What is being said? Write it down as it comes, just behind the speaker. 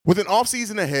With an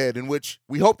offseason ahead in which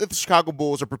we hope that the Chicago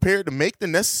Bulls are prepared to make the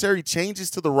necessary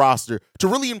changes to the roster to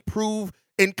really improve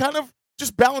and kind of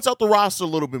just balance out the roster a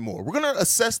little bit more. We're going to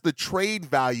assess the trade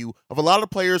value of a lot of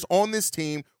players on this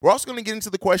team. We're also going to get into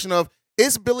the question of,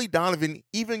 is Billy Donovan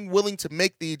even willing to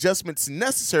make the adjustments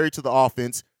necessary to the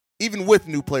offense, even with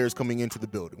new players coming into the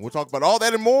building? We'll talk about all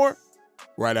that and more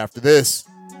right after this.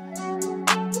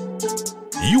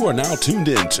 You are now tuned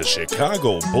in to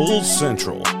Chicago Bulls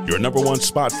Central, your number one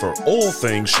spot for all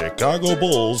things Chicago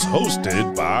Bulls,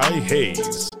 hosted by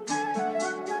Hayes.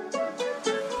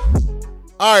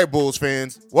 All right, Bulls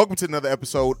fans, welcome to another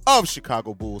episode of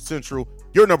Chicago Bulls Central,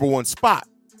 your number one spot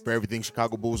for everything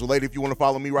Chicago Bulls related. If you want to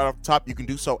follow me right off the top, you can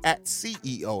do so at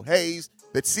CEO Hayes.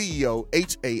 That's CEO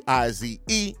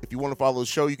H-A-I-Z-E. If you want to follow the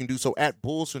show, you can do so at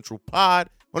Bulls Central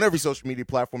Pod on every social media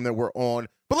platform that we're on.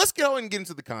 But let's go ahead and get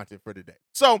into the content for today.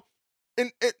 So,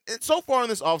 so far in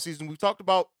this offseason, we've talked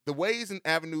about the ways and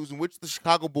avenues in which the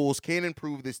Chicago Bulls can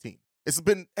improve this team. It's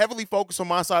been heavily focused on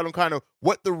my side on kind of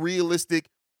what the realistic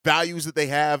values that they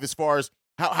have as far as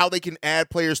how they can add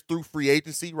players through free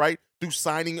agency, right? Through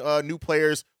signing new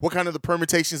players, what kind of the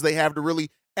permutations they have to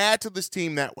really add to this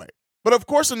team that way. But of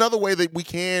course, another way that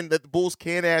the Bulls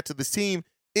can add to this team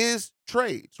is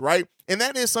trades, right? And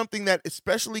that is something that,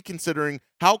 especially considering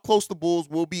how close the Bulls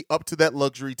will be up to that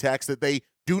luxury tax that they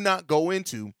do not go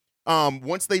into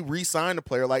once they re-sign a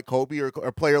player like Kobe or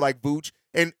a player like Vooch,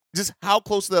 and just how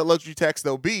close to that luxury tax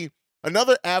they'll be.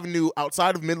 Another avenue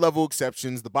outside of mid-level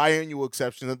exceptions, the biannual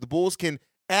exception, that the Bulls can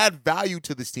add value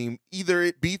to this team, either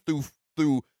it be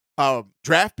through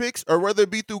draft picks or whether it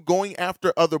be through going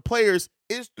after other players,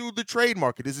 is through the trade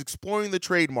market, is exploring the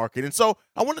trade market. And so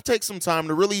I want to take some time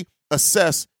to really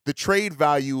assess the trade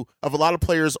value of a lot of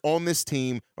players on this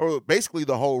team, or basically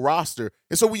the whole roster.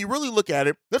 And so when you really look at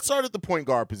it, let's start at the point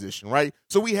guard position, right?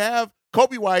 So we have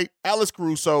Coby White, Alex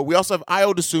Caruso. We also have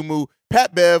Ayo Dosunmu,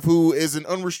 Pat Bev, who is an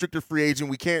unrestricted free agent.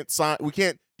 We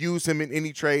can't use him in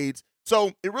any trades.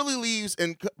 So it really leaves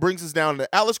and brings us down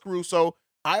to Alex Caruso,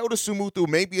 Ayo Dosunmu through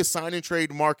maybe a sign and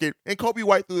trade market, and Coby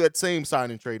White through that same sign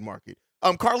and trade market.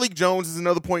 Carlik Jones is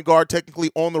another point guard technically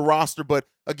on the roster, but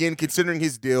again, considering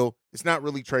his deal, it's not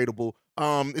really tradable.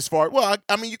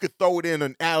 You could throw it in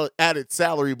an added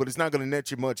salary, but it's not going to net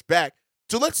you much back.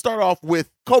 So let's start off with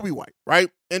Coby White,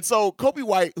 right? And so Coby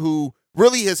White, who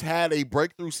really has had a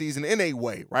breakthrough season in a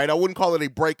way, right? I wouldn't call it a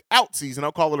breakout season.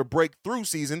 I'll call it a breakthrough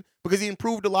season because he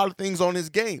improved a lot of things on his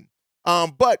game.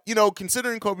 But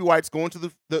considering Coby White's going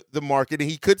to the market and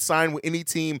he could sign with any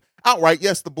team outright,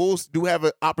 yes, the Bulls do have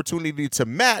an opportunity to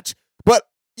match. But,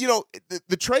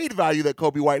 the trade value that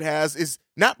Coby White has is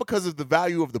not because of the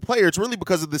value of the player. It's really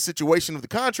because of the situation of the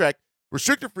contract.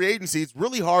 Restricted free agency, it's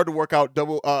really hard to work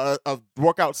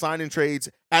out signing trades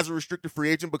as a restricted free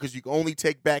agent because you can only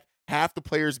take back half the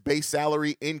player's base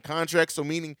salary in contract. So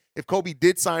meaning if Kobe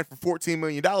did sign for $14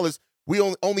 million, we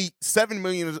only $7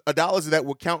 million of that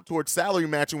will count towards salary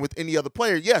matching with any other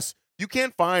player. Yes, you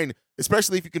can find,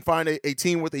 especially if you can find a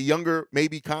team with a younger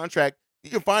maybe contract, you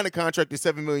can find a contract at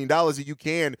 $7 million that you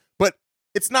can, but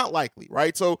it's not likely,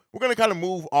 right? So we're going to kind of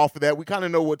move off of that. We kind of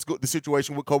know what's the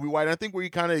situation with Coby White. And I think we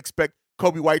kind of expect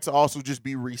Coby White to also just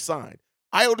be re-signed.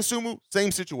 Ayo Dosunmu,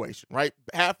 same situation, right?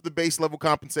 Half the base level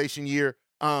compensation year,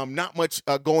 not much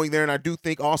going there. And I do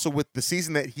think also with the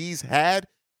season that he's had,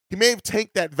 he may have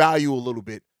tanked that value a little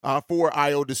bit for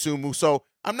Ayo Dosunmu. So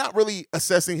I'm not really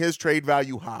assessing his trade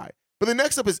value high. But the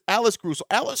next up is Alex Caruso.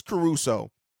 Alex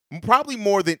Caruso, probably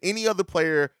more than any other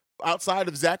player outside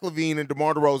of Zach LaVine and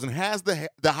DeMar DeRozan, has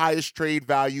the highest trade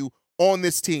value on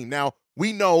this team. Now,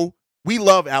 we know we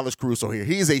love Alex Caruso here.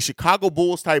 He is a Chicago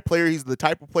Bulls type player. He's the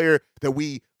type of player that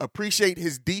we appreciate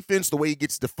his defense, the way he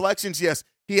gets deflections. Yes,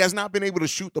 he has not been able to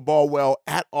shoot the ball well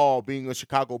at all being a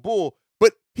Chicago Bull,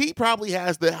 but he probably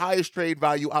has the highest trade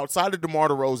value outside of DeMar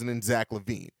DeRozan and Zach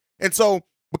LaVine. And so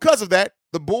because of that,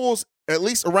 the Bulls, at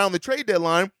least around the trade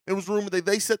deadline, it was rumored that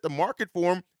they set the market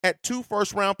for him at 2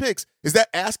 first-round picks. Is that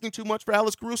asking too much for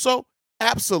Alex Caruso?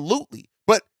 Absolutely.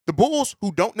 But the Bulls,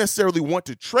 who don't necessarily want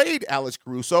to trade Alex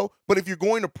Caruso, but if you're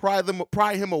going to pry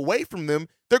him away from them,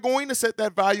 they're going to set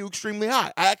that value extremely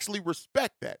high. I actually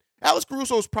respect that. Alex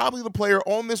Caruso is probably the player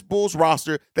on this Bulls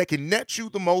roster that can net you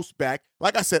the most back,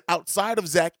 like I said, outside of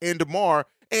Zach and DeMar.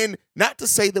 And not to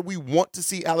say that we want to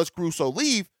see Alex Caruso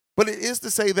leave, but it is to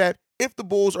say that if the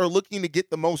Bulls are looking to get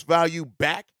the most value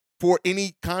back for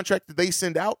any contract that they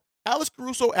send out, Alex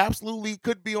Caruso absolutely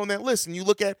could be on that list. And you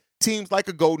look at teams like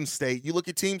a Golden State, you look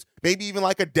at teams maybe even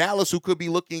like a Dallas who could be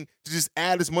looking to just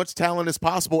add as much talent as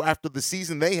possible after the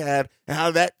season they had and how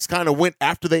that kind of went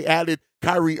after they added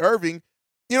Kyrie Irving.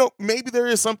 maybe there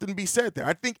is something to be said there.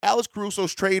 I think Alex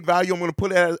Caruso's trade value, I'm going to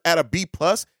put it at a B+,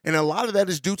 and a lot of that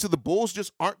is due to the Bulls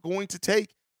just aren't going to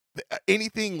take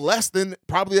anything less than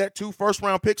probably that 2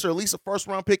 first-round picks, or at least a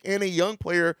first-round pick and a young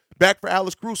player back for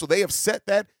Alex Caruso. They have set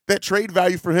that trade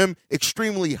value for him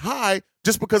extremely high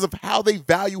just because of how they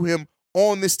value him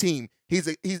on this team. He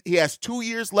has 2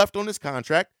 years left on his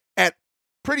contract at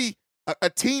a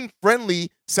team-friendly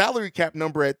salary cap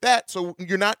number at that, so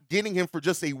you're not getting him for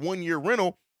just a 1-year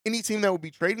rental. Any team that would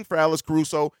be trading for Alex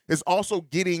Caruso is also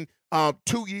getting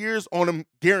 2 years on him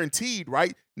guaranteed,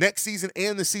 right? Next season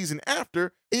and the season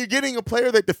after. And you're getting a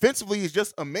player that defensively is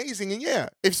just amazing. And yeah,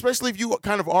 especially if you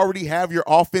kind of already have your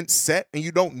offense set and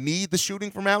you don't need the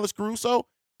shooting from Alex Caruso,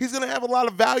 he's going to have a lot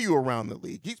of value around the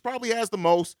league. He probably has the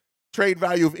most trade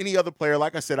value of any other player,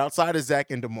 like I said, outside of Zach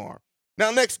and DeMar.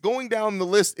 Now, next, going down the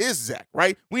list is Zach,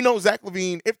 right? We know Zach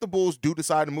LaVine, if the Bulls do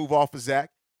decide to move off of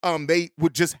Zach, they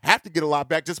would just have to get a lot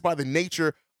back just by the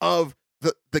nature of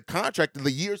the contract,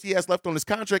 the years he has left on his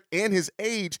contract, and his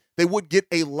age. They would get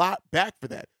a lot back for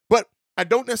that. But I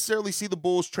don't necessarily see the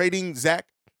Bulls trading Zach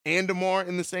and DeMar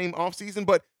in the same offseason,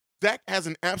 but Zach has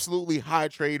an absolutely high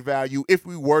trade value if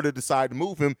we were to decide to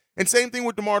move him. And same thing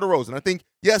with DeMar DeRozan. I think,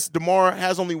 yes, DeMar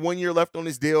has only 1 year left on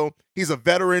his deal. He's a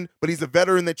veteran, but he's a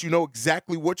veteran that you know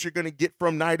exactly what you're going to get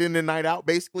from night in and night out,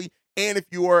 basically. And if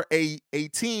you are a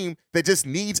team that just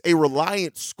needs a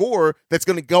reliant scorer that's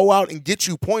going to go out and get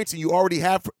you points, and you already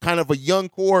have kind of a young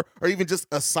core or even just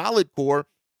a solid core,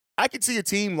 I could see a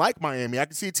team like Miami. I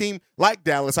could see a team like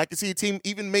Dallas. I could see a team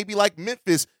even maybe like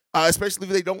Memphis, especially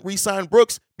if they don't re-sign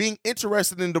Brooks, being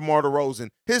interested in DeMar DeRozan.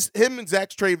 Him and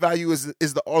Zach's trade value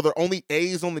are the only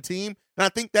A's on the team, and I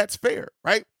think that's fair,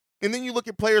 right? And then you look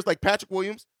at players like Patrick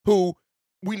Williams, who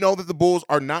we know that the Bulls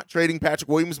are not trading Patrick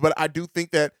Williams, but I do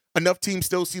think that enough teams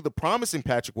still see the promise in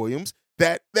Patrick Williams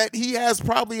that he has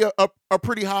probably a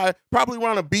pretty high, probably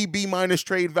around a B minus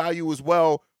trade value as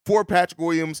well for Patrick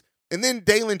Williams. And then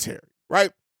Dalen Terry,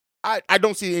 right? I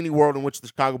don't see any world in which the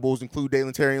Chicago Bulls include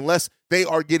Dalen Terry unless they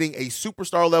are getting a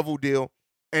superstar level deal.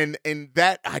 And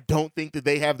that I don't think that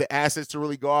they have the assets to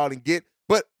really go out and get.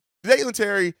 But Dalen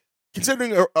Terry,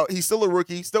 considering he's still a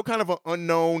rookie, still kind of an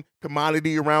unknown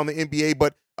commodity around the NBA,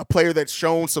 but a player that's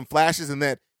shown some flashes and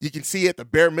that you can see at the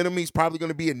bare minimum he's probably going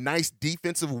to be a nice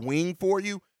defensive wing for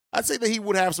you. I'd say that he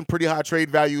would have some pretty high trade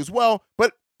value as well,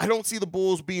 but I don't see the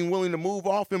Bulls being willing to move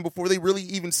off him before they really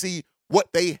even see what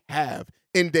they have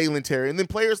in Dalen Terry. And then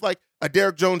players like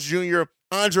Derrick Jones Jr.,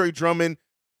 Andre Drummond,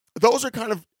 those are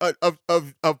kind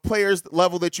of players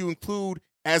level that you include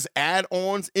as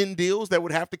add-ons in deals that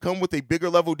would have to come with a bigger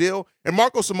level deal. And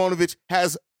Marko Simonovic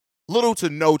has little to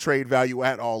no trade value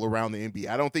at all around the NBA.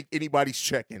 I don't think anybody's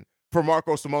checking for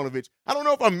Marko Simonovic. I don't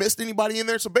know if I missed anybody in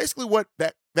there. So basically what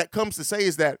that comes to say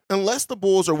is that unless the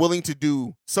Bulls are willing to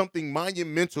do something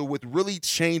monumental with really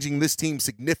changing this team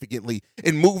significantly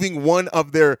and moving one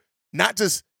of their not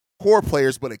just core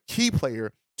players, but a key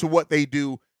player to what they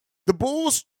do, the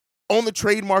Bulls on the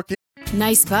trade market.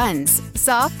 Nice buns,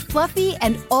 soft, fluffy,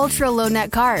 and ultra-low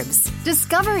net carbs.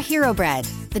 Discover Hero Bread,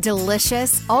 the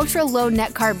delicious ultra-low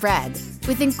net carb bread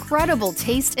with incredible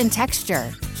taste and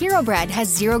texture. Hero Bread has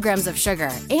 0 grams of sugar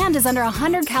and is under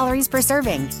 100 calories per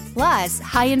serving. Plus,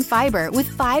 high in fiber with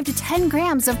 5 to 10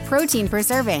 grams of protein per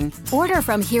serving. Order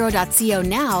from hero.co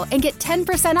now and get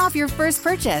 10% off your first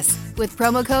purchase with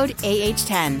promo code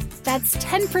AH10. That's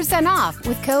 10% off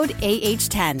with code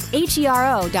AH10.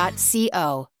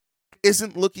 HERO.co.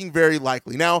 Isn't looking very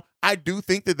likely. Now, I do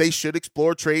think that they should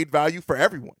explore trade value for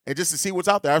everyone and just to see what's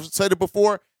out there. I've said it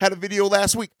before, had a video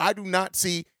last week. I do not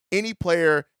see any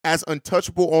player as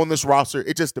untouchable on this roster.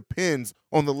 It just depends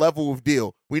on the level of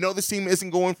deal. We know this team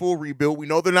isn't going full rebuild. We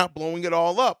know they're not blowing it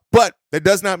all up, but that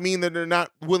does not mean that they're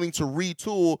not willing to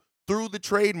retool through the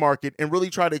trade market and really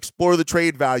try to explore the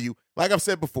trade value. Like I've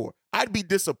said before, I'd be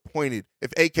disappointed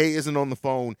if AK isn't on the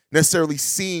phone necessarily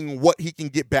seeing what he can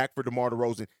get back for DeMar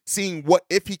DeRozan, seeing what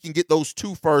if he can get those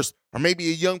 2 first or maybe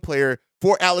a young player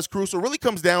for Alex Caruso. It really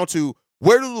comes down to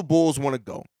where do the Bulls want to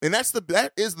go? And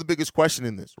that is the biggest question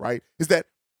in this, right? Is that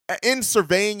in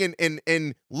surveying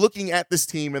and looking at this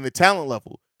team and the talent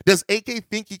level, does AK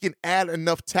think he can add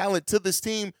enough talent to this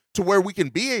team to where we can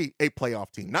be a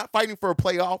playoff team? Not fighting for a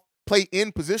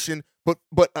play-in position,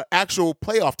 but an actual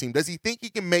playoff team. Does he think he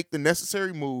can make the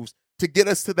necessary moves to get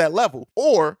us to that level?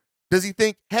 Or does he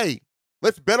think, hey,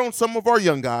 let's bet on some of our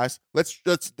young guys. Let's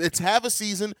have a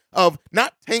season of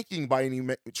not tanking by any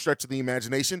stretch of the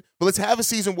imagination, but let's have a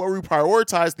season where we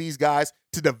prioritize these guys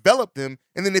to develop them.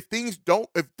 And then if things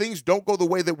don't go the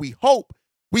way that we hope,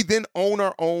 we then own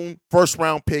our own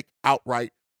first-round pick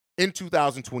outright in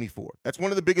 2024. That's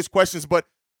one of the biggest questions. But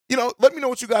let me know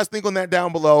what you guys think on that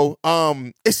down below.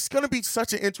 It's going to be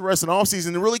such an interesting offseason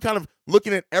and really kind of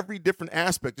looking at every different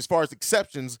aspect as far as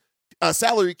exceptions,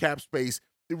 salary cap space,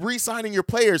 re-signing your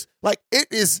players. Like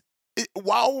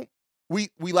while we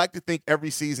like to think every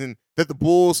season that the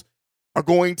Bulls are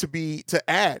going to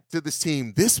add to this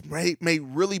team, this may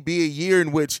really be a year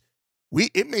in which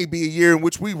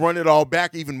we run it all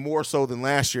back even more so than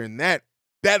last year. And that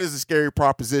is a scary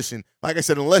proposition. Like I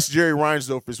said, unless Jerry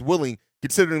Reinsdorf is willing,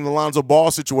 considering the Lonzo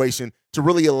Ball situation, to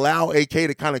really allow AK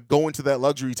to kind of go into that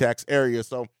luxury tax area.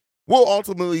 So we'll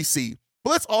ultimately see.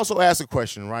 But let's also ask a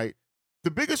question, right?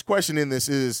 The biggest question in this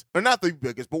is, or not the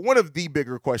biggest, but one of the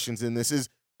bigger questions in this is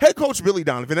head coach Billy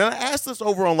Donovan. And I asked this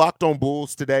over on Locked On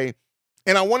Bulls today,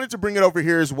 and I wanted to bring it over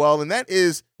here as well. And that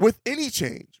is, with any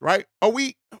change, right? Are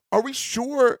we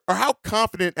sure, or how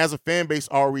confident as a fan base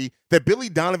are we that Billy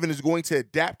Donovan is going to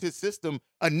adapt his system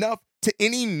enough to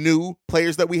any new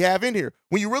players that we have in here?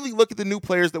 When you really look at the new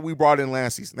players that we brought in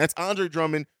last season, that's Andre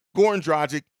Drummond, Goran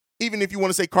Dragic, even if you want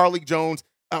to say Carlik Jones,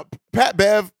 Pat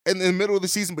Bev in the middle of the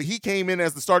season, but he came in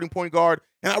as the starting point guard.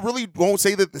 And I really won't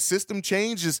say that the system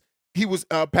changed.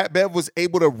 Pat Bev was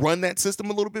able to run that system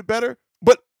a little bit better.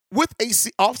 But with a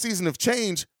offseason of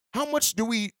change, how much do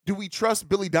we trust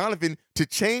Billy Donovan to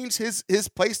change his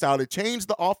play style, to change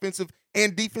the offensive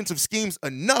and defensive schemes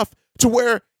enough to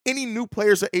where any new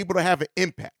players are able to have an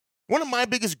impact? One of my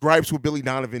biggest gripes with Billy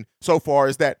Donovan so far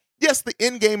is that, yes, the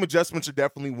in-game adjustments are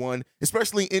definitely one,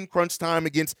 especially in crunch time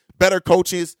against better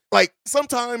coaches. Like,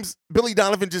 sometimes Billy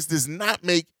Donovan just does not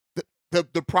make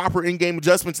the proper in-game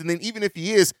adjustments, and then even if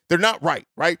he is, they're not right?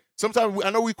 Sometimes I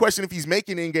know we question if he's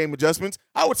making in-game adjustments.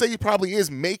 I would say he probably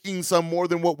is making some more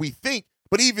than what we think,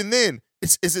 but even then,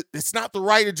 it's not the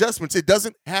right adjustments. It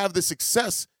doesn't have the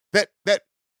success that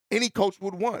any coach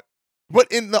would want. But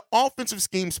in the offensive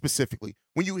scheme specifically,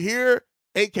 when you hear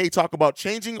AK talk about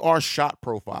changing our shot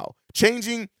profile,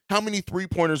 changing how many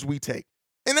three-pointers we take,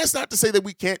 and that's not to say that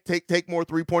we can't take more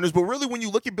three-pointers, but really when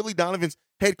you look at Billy Donovan's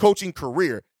head coaching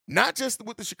career, not just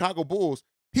with the Chicago Bulls,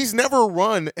 he's never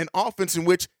run an offense in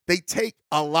which they take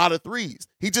a lot of threes.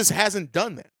 He just hasn't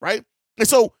done that, right? And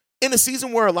so in a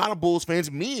season where a lot of Bulls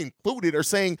fans, me included, are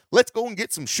saying, let's go and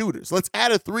get some shooters. Let's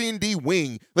add a 3-and-D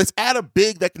wing. Let's add a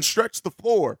big that can stretch the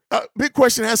floor. A big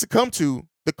question has to come to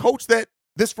the coach that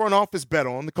this front office bet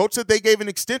on, the coach that they gave an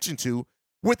extension to,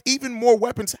 with even more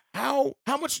weapons. How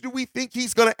much do we think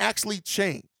he's going to actually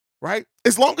change? Right?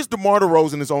 As long as DeMar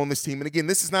DeRozan is on this team, and again,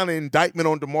 this is not an indictment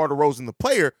on DeMar DeRozan, the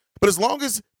player, but as long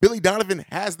as Billy Donovan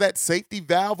has that safety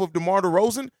valve of DeMar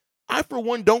DeRozan, I, for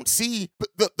one, don't see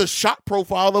the shot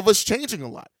profile of us changing a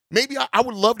lot. Maybe I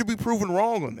would love to be proven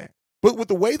wrong on that. But with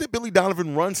the way that Billy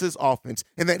Donovan runs his offense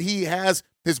and that he has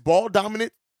his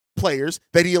ball-dominant players,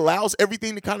 that he allows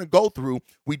everything to kind of go through,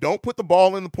 we don't put the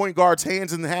ball in the point guard's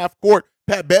hands in the half court.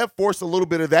 Pat Bev forced a little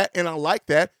bit of that, and I like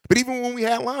that. But even when we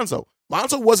had Lonzo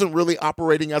wasn't really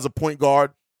operating as a point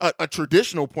guard, a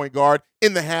traditional point guard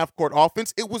in the half-court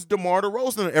offense. It was DeMar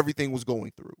DeRozan that everything was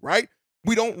going through, right?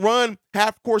 We don't run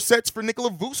half-court sets for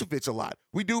Nikola Vucevic a lot.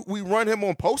 We run him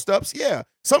on post-ups, yeah,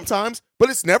 sometimes, but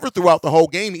it's never throughout the whole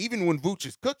game, even when Vuce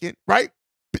is cooking, right?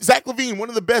 Zach LaVine, one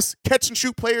of the best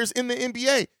catch-and-shoot players in the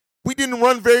NBA. We didn't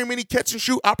run very many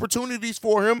catch-and-shoot opportunities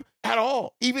for him at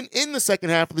all, even in the second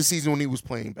half of the season when he was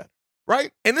playing better.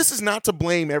 Right? And this is not to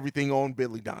blame everything on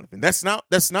Billy Donovan. That's not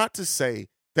to say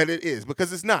that it is,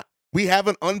 because it's not. We have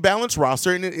an unbalanced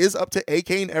roster, and it is up to AK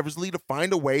and Eversley to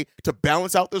find a way to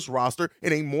balance out this roster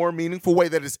in a more meaningful way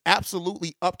that is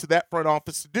absolutely up to that front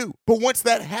office to do. But once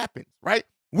that happens, right,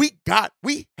 we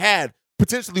had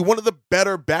potentially one of the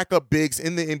better backup bigs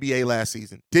in the NBA last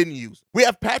season. Didn't use it. We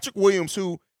have Patrick Williams,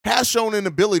 who has shown an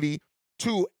ability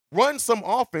to run some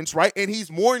offense, right? And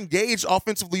he's more engaged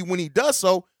offensively when he does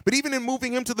so. But even in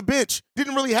moving him to the bench,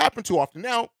 didn't really happen too often.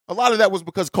 Now, a lot of that was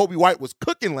because Coby White was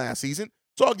cooking last season,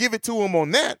 so I'll give it to him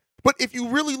on that. But if you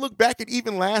really look back at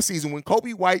even last season, when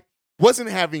Coby White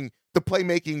wasn't having the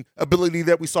playmaking ability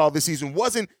that we saw this season,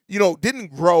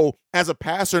 didn't grow as a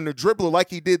passer and a dribbler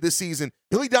like he did this season,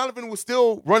 Billy Donovan was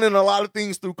still running a lot of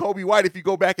things through Coby White if you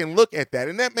go back and look at that.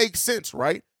 And that makes sense,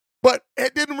 right? But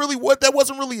that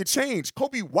wasn't really a change.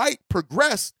 Coby White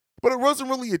progressed, but it wasn't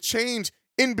really a change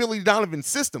in Billy Donovan's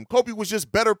system. Coby was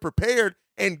just better prepared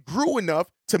and grew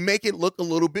enough to make it look a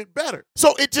little bit better.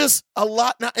 So it just a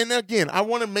lot. Now, and again, I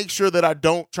want to make sure that I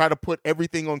don't try to put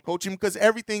everything on coaching, because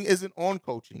everything isn't on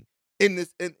coaching in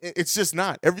this. It's just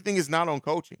not. Everything is not on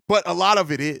coaching, but a lot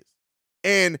of it is.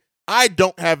 And I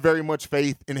don't have very much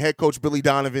faith in head coach Billy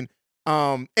Donovan.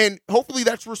 And hopefully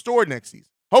that's restored next season.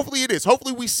 Hopefully it is.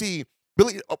 Hopefully we see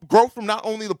growth from not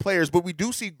only the players, but we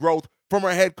do see growth from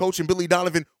our head coach and Billy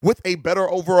Donovan with a better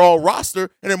overall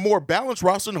roster and a more balanced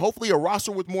roster and hopefully a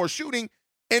roster with more shooting,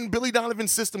 and Billy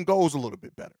Donovan's system goes a little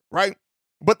bit better, right?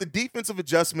 But the defensive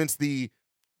adjustments, you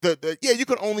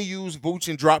can only use Vooch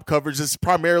and drop coverage. It's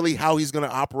primarily how he's going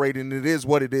to operate, and it is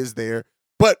what it is there.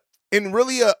 But in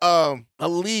really a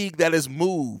league that has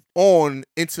moved on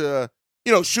into,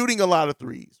 shooting a lot of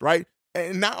threes, right?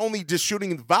 And not only just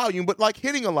shooting the volume, but like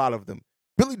hitting a lot of them.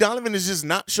 Billy Donovan has just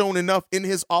not shown enough in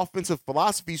his offensive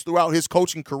philosophies throughout his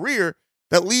coaching career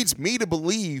that leads me to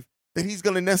believe that he's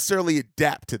going to necessarily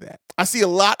adapt to that. I see a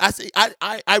lot.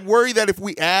 I worry that if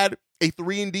we add a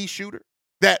 3-and-D shooter,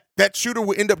 that shooter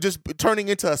will end up just turning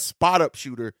into a spot-up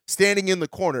shooter, standing in the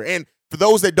corner. And for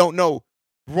those that don't know,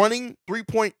 running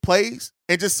 3-point plays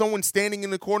and just someone standing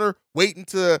in the corner waiting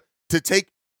to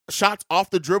take shots off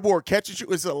the dribble or catch and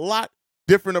shoot is a lot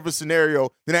different of a scenario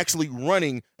than actually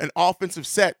running an offensive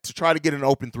set to try to get an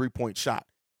open 3-point shot.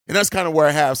 And that's kind of where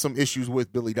I have some issues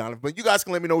with Billy Donovan. But you guys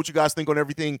can let me know what you guys think on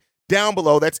everything down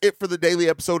below. That's it for the daily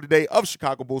episode today of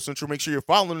Chicago Bulls Central. Make sure you're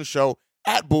following the show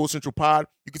at Bulls Central Pod.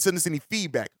 You can send us any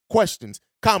feedback, questions,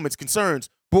 comments, concerns,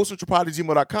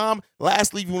 bullscentralpod@gmail.com.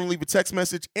 Lastly, if you want to leave a text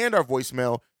message and our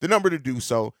voicemail, the number to do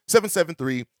so,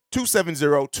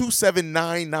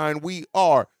 773-270-2799. We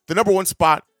are the number one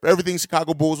spot for everything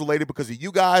Chicago Bulls related because of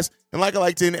you guys. And like I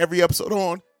like to end every episode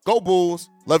on, go Bulls.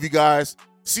 Love you guys.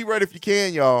 See red if you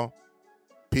can, y'all.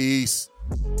 Peace.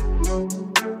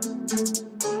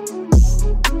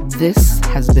 This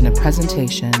has been a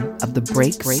presentation of the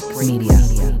Break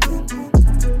Media.